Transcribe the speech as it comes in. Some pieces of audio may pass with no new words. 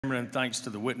And thanks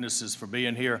to the witnesses for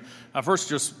being here. I first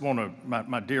just want to,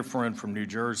 my dear friend from New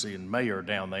Jersey and mayor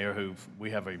down there, who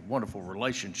we have a wonderful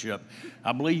relationship.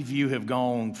 I believe you have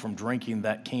gone from drinking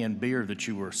that canned beer that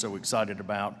you were so excited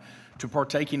about to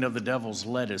partaking of the devil's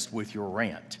lettuce with your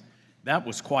rant. That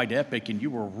was quite epic, and you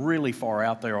were really far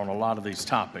out there on a lot of these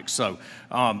topics. So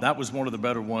that was one of the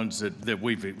better ones that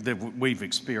we've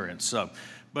experienced. So,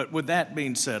 but with that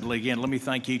being said, again, let me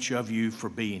thank each of you for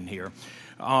being here.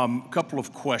 Couple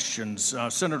of questions.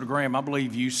 Senator Graham, I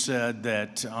believe you said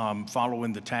that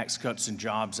following the Tax Cuts and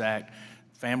Jobs Act,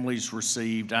 families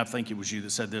received, I think it was you that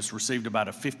said this, received about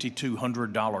a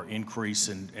 $5,200 increase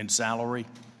in salary.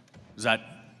 Is that?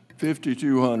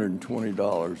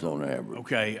 $5,220 on average.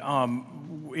 Okay.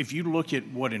 If you look at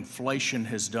what inflation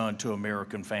has done to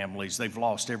American families, they've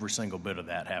lost every single bit of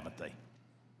that, haven't they?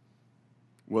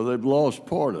 Well, they've lost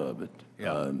part of it.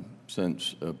 Yeah.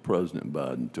 Since President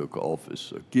Biden took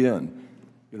office. Again,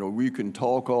 you know, we can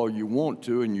talk all you want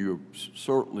to, and you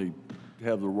certainly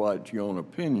have the right to your own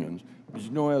opinions, but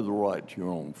you don't have the right to your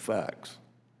own facts.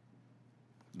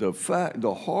 The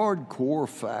hardcore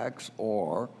facts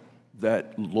are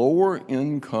that lower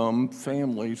income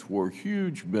families were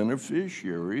huge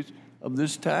beneficiaries of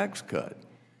this tax cut.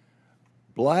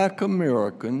 Black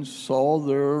Americans saw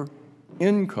their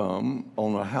income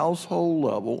on a household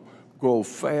level grow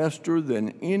faster than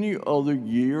any other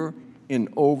year in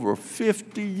over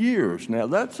 50 years. Now,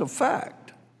 that's a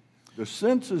fact. The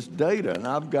census data, and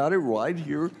I've got it right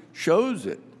here, shows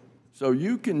it. So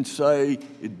you can say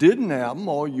it didn't happen,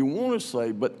 all you want to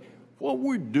say, but what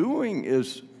we're doing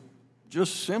is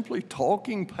just simply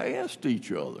talking past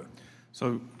each other.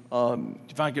 So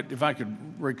if I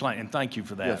could reclaim, and thank you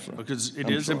for that, yes, sir. Because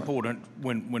it is important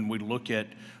when we look at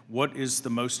what is the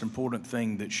most important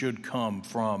thing that should come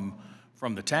from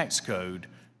the tax code.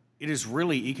 It is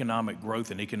really economic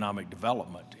growth and economic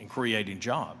development and creating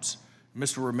jobs.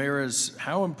 Mr. Ramirez,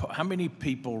 how many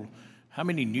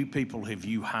new people have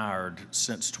you hired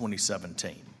since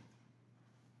 2017?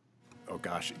 Oh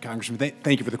gosh, Congressman,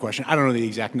 thank you for the question. I don't know the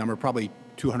exact number, probably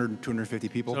 200, 250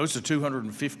 people. Those are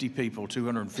 250 people,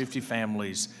 250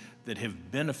 families that have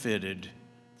benefited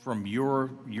from your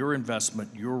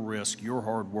investment, your risk, your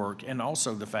hard work, and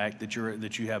also the fact that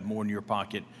you have more in your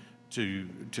pocket to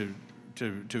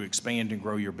expand and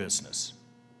grow your business.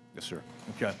 Yes, sir.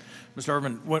 Okay, Mr.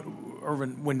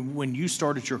 Irvin, when you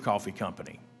started your coffee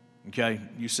company, okay,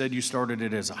 you said you started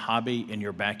it as a hobby in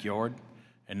your backyard,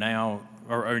 and now,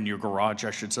 or in your garage,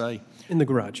 I should say. In the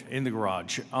garage. In the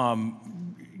garage.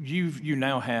 You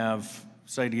now have,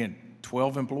 say it again,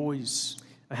 12 employees?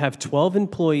 I have 12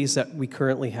 employees that we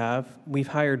currently have. We've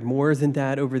hired more than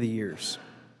that over the years.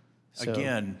 So.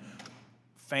 Again,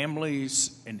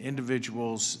 families and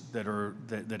individuals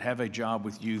that have a job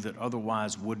with you that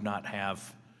otherwise would not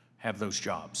have those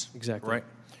jobs. Exactly.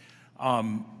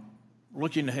 Right?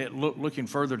 Looking ahead, looking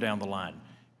further down the line,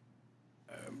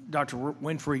 Dr.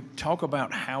 Winfrey, talk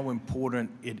about how important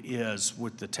it is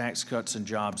with the Tax Cuts and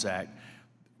Jobs Act.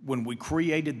 When we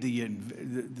created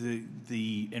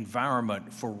the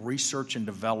environment for research and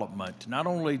development, not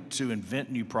only to invent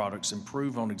new products,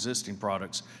 improve on existing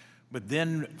products, but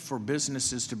then for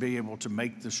businesses to be able to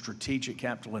make the strategic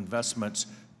capital investments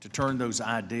to turn those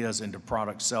ideas into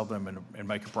products, sell them, and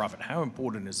make a profit. How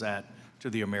important is that to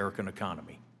the American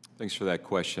economy? Thanks for that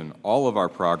question. All of our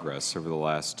progress over the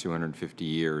last 250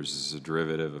 years is a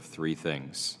derivative of three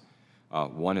things.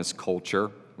 One is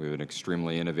culture. We have an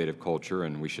extremely innovative culture,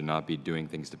 and we should not be doing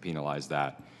things to penalize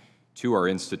that. Two are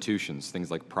institutions,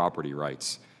 things like property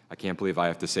rights. I can't believe I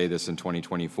have to say this in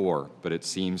 2024, but it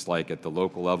seems like at the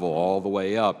local level all the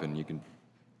way up, and you can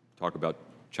talk about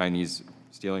Chinese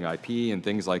stealing IP and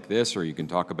things like this, or you can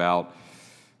talk about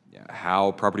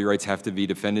how property rights have to be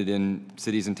defended in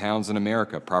cities and towns in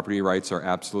America. Property rights are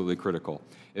absolutely critical.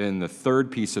 And the third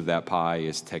piece of that pie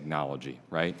is technology,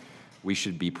 right? We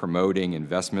should be promoting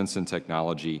investments in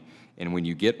technology, and when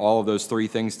you get all of those three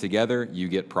things together, you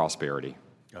get prosperity.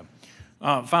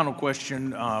 Final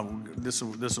question. This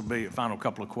will be a final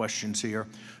couple of questions here.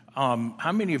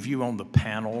 How many of you on the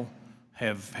panel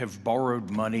have borrowed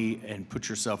money and put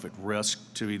yourself at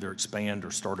risk to either expand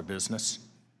or start a business?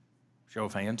 Show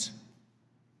of hands.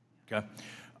 Okay.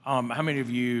 How many of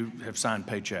you have signed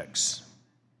paychecks?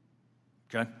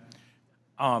 Okay.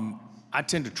 I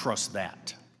tend to trust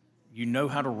that. You know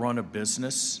how to run a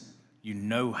business. You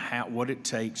know what it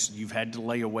takes. You've had to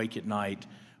lay awake at night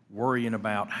worrying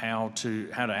about how to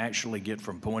actually get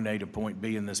from point A to point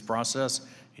B in this process,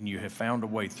 and you have found a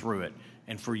way through it.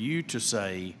 And for you to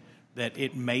say that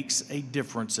it makes a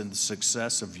difference in the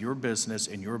success of your business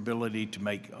and your ability to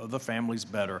make other families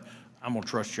better, I'm going to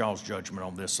trust y'all's judgment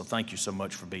on this, so thank you so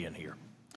much for being here.